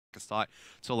site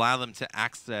to allow them to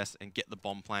access and get the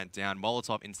bomb plant down.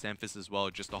 Molotov in Semphis as well,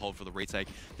 just to hold for the retake.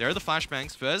 There are the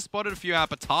flashbangs. First spotted a few out,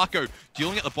 but Taco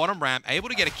dealing at the bottom ramp, able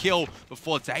to get a kill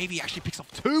before Davey actually picks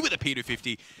off 2 with a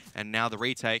P250. And now the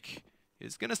retake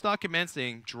is going to start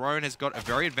commencing. Drone has got a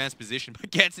very advanced position,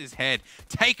 but gets his head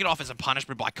taken off as a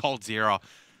punishment by coldzera.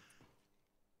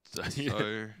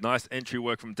 So nice entry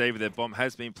work from David. Their bomb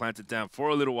has been planted down for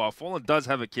a little while. Fallen does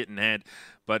have a kit in hand,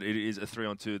 but it is a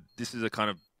 3-on-2. This is a kind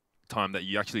of time that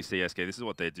you actually see SK. This is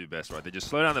what they do best, right? They just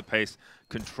slow down the pace,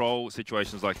 control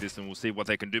situations like this, and we'll see what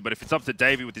they can do. But if it's up to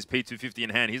Davey with his P250 in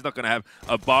hand, he's not going to have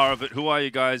a bar of it. Who are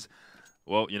you guys?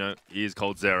 Well, you know, he is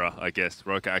coldzera, I guess.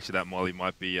 Roka, actually, that molly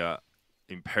might be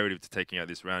imperative to taking out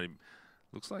this round.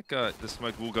 Looks like the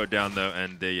smoke will go down, though,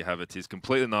 and there you have it. He's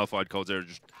completely nullified. coldzera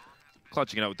just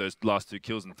clutching it out with those last 2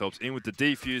 kills, and Phelps in with the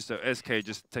defuse, so SK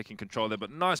just taking control there, but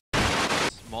nice.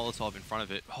 Molotov in front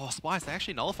of it. Oh, Splyce, they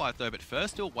actually nullified though, but Fur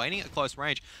still waiting at close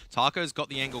range. Taco's got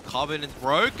the angle covered, and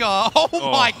Roka, oh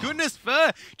my goodness,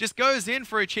 Fur just goes in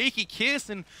for a cheeky kiss,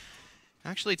 and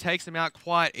actually takes him out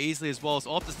quite easily as well. It's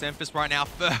off to Semphis right now.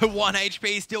 Fur 1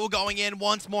 HP, still going in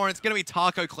once more, and it's going to be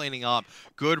Taco cleaning up.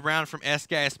 Good round from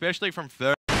SK, especially from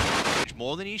Fur.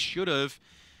 More than he should have.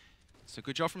 So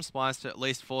good job from Splyce to at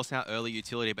least force out early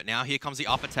utility, but now here comes the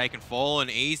upper take, and Fallen,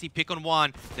 easy pick on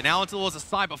 1. They're now into towards the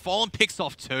side, but Fallen picks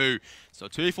off 2. So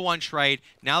 2-for-1 trade.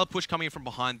 Now the push coming in from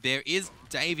behind. There is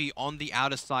Davey on the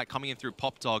outer side coming in through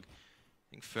Pop Dog. I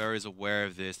think Fur is aware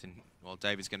of this, and well,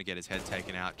 Davey's going to get his head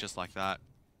taken out just like that.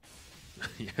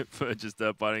 Yeah, Fur just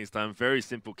biding his time. Very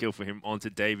simple kill for him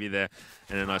onto Davey there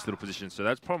in a nice little position. So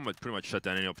that's pretty much shut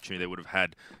down any opportunity they would have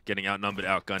had getting outnumbered,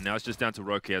 outgunned. Now it's just down to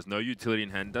Roka. He has no utility in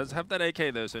hand. Does have that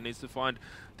AK though, so needs to find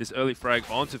this early frag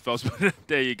onto Phelps. But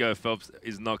there you go. Phelps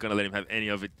is not going to let him have any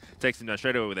of it. Takes him down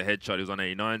straight away with a headshot. He was on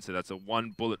 89, so that's a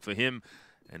 1 bullet for him.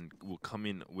 And will come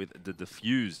in with the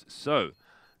defuse. So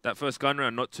that first gun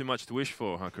round, not too much to wish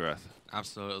for, huh, Karath?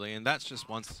 Absolutely, and that's just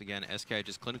once again SK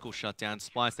just clinical shutdown.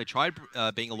 Splyce, they tried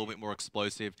being a little bit more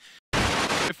explosive.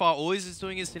 So far, all he's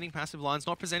doing is sitting passive lines,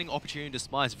 not presenting opportunity to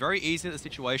Splyce. Very easy at the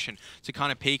situation to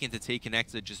kind of peek into T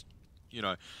connected, just, you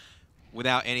know,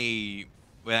 without any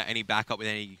backup,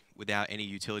 without any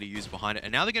utility used behind it.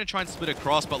 And now they're going to try and split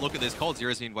across, but look at this.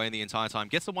 coldzera's been waiting the entire time.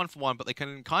 Gets the 1-for-1, but they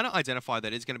can kind of identify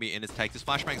that it's going to be in his take. This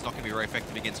flashbang's not going to be very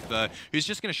effective against Fur, who's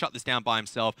just going to shut this down by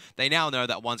himself. They now know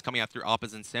that one's coming out through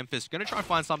uppers, and Semphis going to try and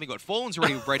find something, but Fallen's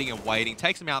already ready and waiting.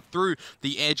 Takes him out through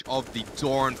the edge of the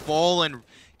door, and Fallen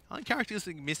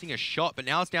uncharacteristically missing a shot, but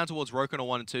now it's down towards Roka on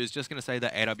 1 and 2. Is just going to say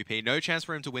that AWP. No chance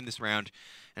for him to win this round.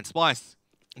 And Splyce,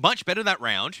 much better that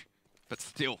round, but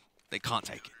still, they can't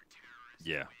take it.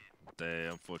 Yeah, they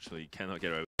unfortunately cannot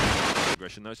get over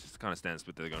aggression. Those just kind of stands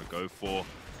what they're going to go for.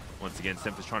 Once again,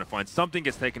 Semphis trying to find something,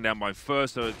 gets taken down by Fur,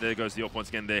 so there goes the op. Once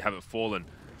again, they have it Fallen.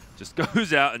 Just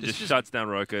goes out and just shuts down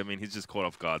Roka. I mean, he's just caught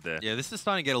off guard there. Yeah, this is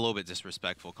starting to get a little bit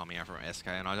disrespectful coming out from SK,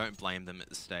 and I don't blame them at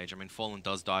this stage. I mean, Fallen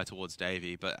does die towards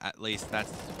Davey, but at least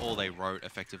that's all they wrote,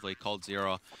 effectively.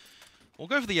 coldzera. We'll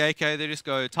go for the AK. They just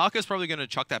go. Taco's probably going to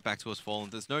chuck that back to us,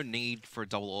 Fallen. There's no need for a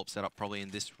double AWP setup probably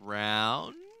in this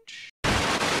round.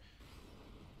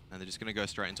 And they're just going to go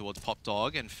straight in towards Pop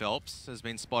Dog, and Phelps has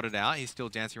been spotted out. He's still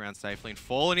dancing around safely, and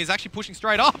Fallen, he's actually pushing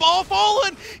straight up. Oh,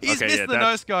 Fallen! He's missed the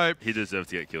no-scope. He deserved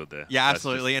to get killed there. Yeah,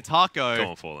 absolutely. And Taco. Go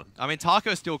on, Fallen. I mean,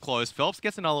 Taco's still close. Phelps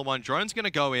gets another one. Drone's going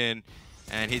to go in,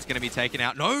 and he's going to be taken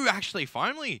out. No, actually,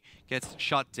 finally gets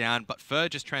shut down, but Fur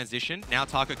just transitioned. Now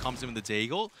Taco comes in with the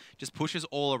deagle, just pushes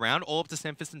all around, all up to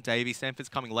Semphis and Davey.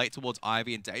 Semphis coming late towards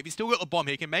Ivy, and Davey still got the bomb.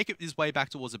 He can make it his way back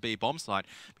towards the B bomb site,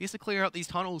 but he has to clear out these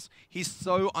tunnels. He's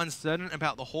so uncertain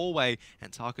about the hallway,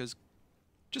 and Taco's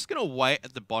just going to wait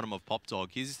at the bottom of Pop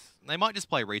Dog. They might just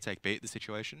play retake B at the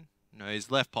situation. No,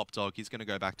 he's left Pop Dog. He's going to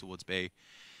go back towards B.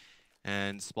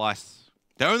 And Splyce,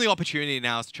 their only opportunity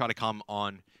now is to try to come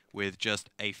on with just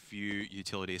a few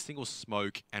utility, a single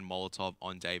smoke and Molotov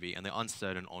on Davey, and they're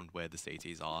uncertain on where the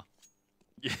CTs are.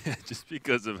 Yeah, just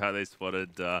because of how they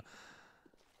spotted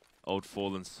old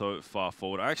Fallen so far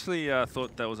forward. I actually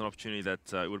thought that was an opportunity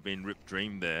that it would have been Rip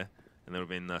Dream there, and that would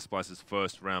have been Splyce's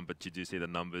first round, but you do see the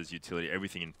numbers, utility,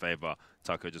 everything in favor.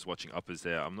 Taco just watching uppers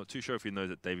there. I'm not too sure if he knows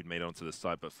that David made it onto the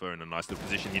side, but Fur in a nice little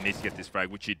position. He needs to get this frag,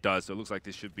 which he does, so it looks like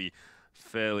this should be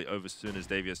fairly over soon, as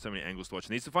Davey has so many angles to watch.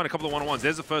 Needs to find a couple of one-on-ones.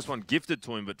 There's the first one gifted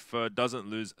to him, but Fur doesn't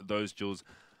lose those jewels.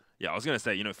 Yeah, I was going to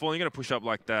say, you know, Fallen, you're going to push up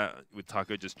like that with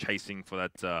Taco just chasing for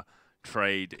that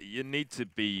trade. You need to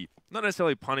be not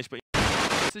necessarily punished, but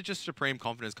This is just supreme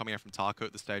confidence coming out from Taco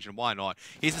at the stage, and why not?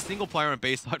 He's a single player on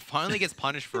B side, finally gets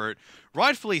punished for it,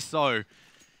 rightfully so.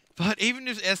 But even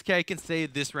if SK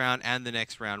concede this round and the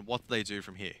next round, what do they do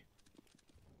from here?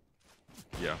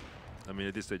 Yeah. I mean,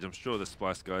 at this stage, I'm sure the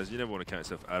Splyce guys, you never want to count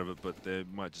yourself out of it, but they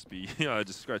might just be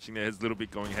just scratching their heads a little bit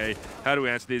going, hey, how do we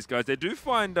answer these guys? They do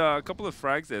find a couple of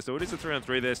frags there, so it is a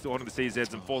 3-on-3 there, still holding the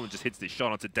CZs, and Fallen just hits this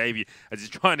shot onto Davey as he's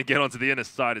trying to get onto the inner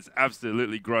side. It's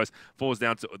absolutely gross. Falls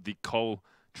down to the coal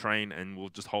train and will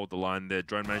just hold the line there.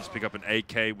 Drone manages to pick up an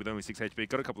AK with only 6 HP.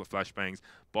 Got a couple of flashbangs.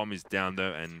 Bomb is down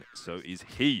though, and so is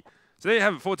he. So there you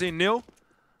have it, 14-0.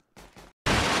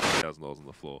 $1,000 on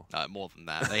the floor. More than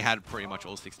that. They had pretty much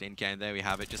all 16k, and there we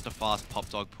have it. Just a fast pop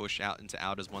dog push out into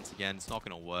outers once again. It's not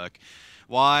going to work.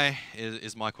 Why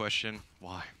is my question.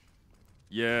 Why?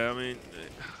 Yeah, I mean,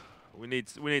 we need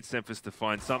Semphis to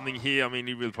find something here. I mean,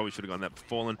 he really probably should have gone that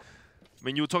Fallen. I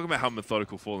mean, you were talking about how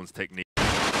methodical Fallen's technique.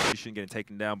 Getting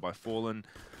taken down by Fallen,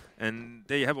 and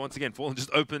there you have it once again. Fallen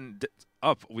just opened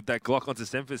up with that Glock onto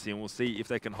Semphis here, and we'll see if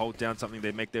they can hold down something.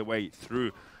 They make their way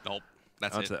through. Nope,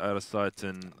 that's it. Out of sight,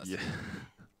 and yeah.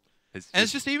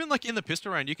 It's just even like in the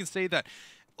pistol round, you can see that.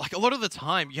 Like a lot of the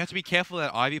time, you have to be careful of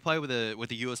that Ivy play with a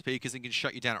USP because it can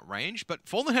shut you down at range. But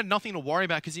Fallen had nothing to worry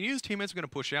about because he knew his teammates were going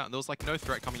to push out, and there was like no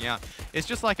threat coming out. It's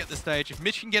just like at this stage, if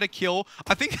Mitch can get a kill,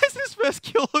 I think that's his first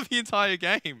kill of the entire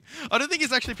game. I don't think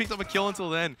he's actually picked up a kill until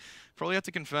then. Probably have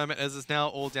to confirm it as it's now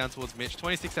all down towards Mitch.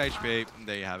 26 HP, and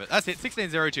there you have it. That's it. 16-0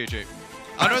 GG.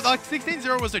 I know like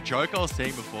 16-0 was a joke I was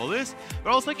seeing before this,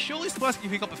 but I was like, surely Splyce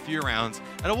can pick up a few rounds,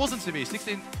 and it wasn't to me.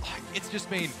 16, like, it's just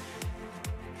been.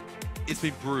 It's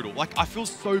been brutal. Like, I feel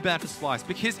so bad for Splyce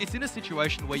because it's in a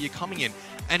situation where you're coming in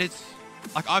and it's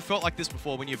like, I felt like this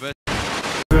before when you versus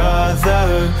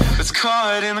brother that's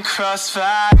caught in the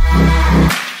crossfire.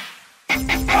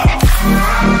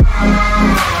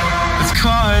 It's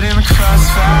caught in the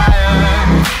crossfire.